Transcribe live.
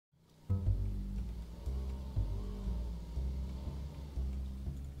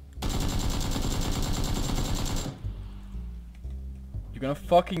You gonna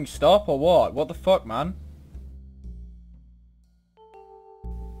fucking stop or what? What the fuck, man?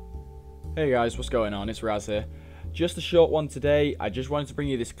 Hey guys, what's going on? It's Raz here. Just a short one today. I just wanted to bring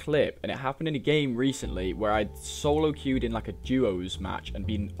you this clip, and it happened in a game recently where I'd solo queued in like a duos match and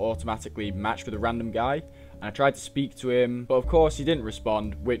been automatically matched with a random guy, and I tried to speak to him, but of course he didn't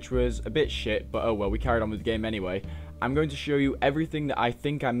respond, which was a bit shit, but oh well, we carried on with the game anyway. I'm going to show you everything that I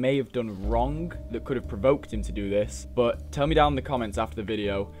think I may have done wrong that could have provoked him to do this, but tell me down in the comments after the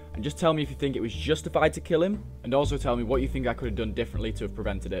video, and just tell me if you think it was justified to kill him, and also tell me what you think I could have done differently to have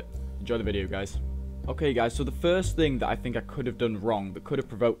prevented it. Enjoy the video, guys. Okay guys, so the first thing that I think I could have done wrong that could have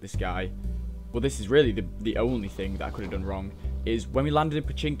provoked this guy, well this is really the only thing that I could have done wrong, is when we landed in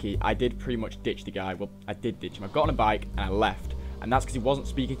Pochinki, I did pretty much ditch the guy. Well, I did ditch him. I got on a bike and I left. And that's because he wasn't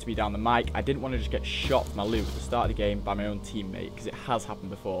speaking to me down the mic. I didn't want to just get shot for my loot at the start of the game by my own teammate, because it has happened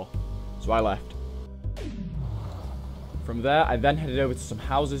before. So I left. From there, I then headed over to some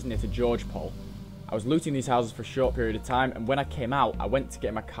houses near to George Pole. I was looting these houses for a short period of time, and when I came out, I went to get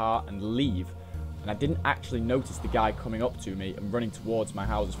in my car and leave. And I didn't actually notice the guy coming up to me and running towards my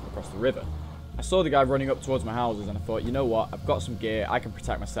houses from across the river. I saw the guy running up towards my houses and I thought, you know what, I've got some gear, I can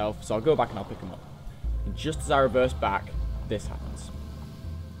protect myself, so I'll go back and I'll pick him up. And just as I reverse back, this happens.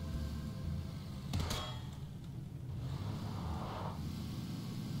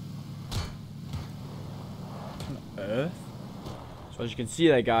 What on earth? So as you can see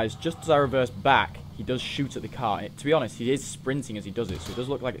there guys, just as I reverse back, he does shoot at the car. To be honest, he is sprinting as he does it, so it does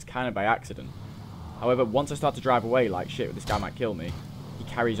look like it's kind of by accident. However, once I start to drive away, like shit, this guy might kill me, he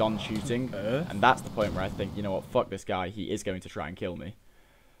carries on shooting, and that's the point where I think, you know what, fuck this guy, he is going to try and kill me.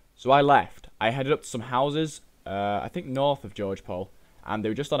 So I left. I headed up to some houses, I think north of George Pole, and they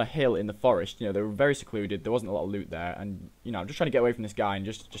were just on a hill in the forest. You know, they were very secluded, there wasn't a lot of loot there, and, you know, I'm just trying to get away from this guy and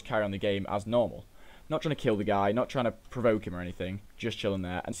just carry on the game as normal. Not trying to kill the guy, not trying to provoke him or anything, just chilling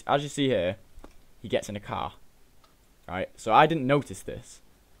there. And as you see here, he gets in a car. Right, so I didn't notice this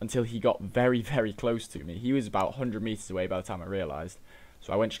until he got very, very close to me. He was about 100 meters away by the time I realized.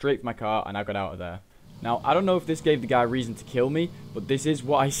 So I went straight for my car and I got out of there. Now, I don't know if this gave the guy reason to kill me, but this is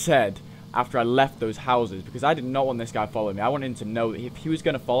what I said after I left those houses, because I did not want this guy following me. I wanted him to know that if he was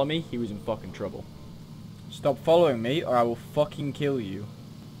going to follow me, he was in fucking trouble. Stop following me or I will fucking kill you.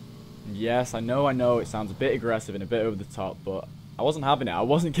 Yes, I know, it sounds a bit aggressive and a bit over the top, but I wasn't having it. I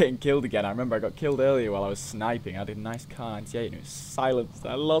wasn't getting killed again. I remember I got killed earlier while I was sniping. I did a nice car 98 and it was silenced.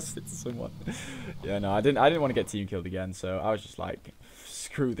 I lost it to someone. Yeah, no, I didn't want to get team killed again, so I was just like,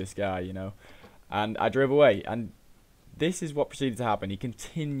 screw this guy, you know. And I drove away, and this is what proceeded to happen. He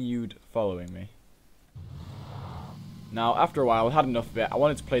continued following me. Now, after a while, I had enough of it. I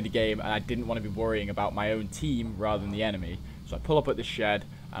wanted to play the game, and I didn't want to be worrying about my own team rather than the enemy. So I pull up at the shed,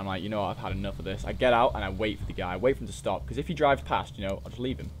 and I'm like, you know what, I've had enough of this. I get out, and I wait for the guy. I wait for him to stop, because if he drives past, you know, I'll just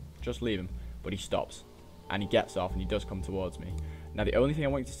leave him. Just leave him. But he stops, and he gets off, and he does come towards me. Now, the only thing I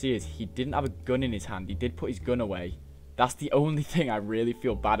want you to see is he didn't have a gun in his hand. He did put his gun away. That's the only thing I really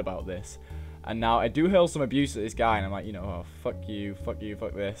feel bad about this. And now, I do hurl some abuse at this guy, and I'm like, you know, oh, fuck you, fuck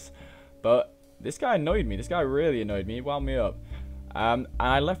this. But this guy annoyed me. This guy really annoyed me. He wound me up. And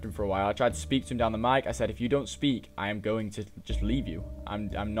I left him for a while. I tried to speak to him down the mic. I said, if you don't speak, I am going to just leave you. I'm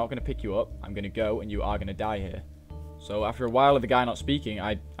not going to pick you up. I'm going to go, and you are going to die here. So after a while of the guy not speaking,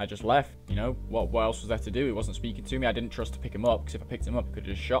 I just left. You know, what else was there to do? He wasn't speaking to me. I didn't trust to pick him up, because if I picked him up, he could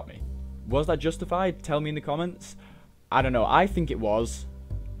have just shot me. Was that justified? Tell me in the comments. I don't know. I think it was.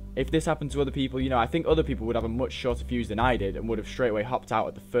 If this happened to other people, you know, I think other people would have a much shorter fuse than I did and would have straight away hopped out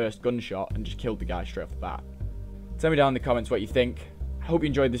at the first gunshot and just killed the guy straight off the bat. Tell me down in the comments what you think. I hope you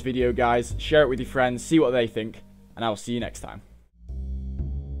enjoyed this video, guys. Share it with your friends, see what they think, and I will see you next time.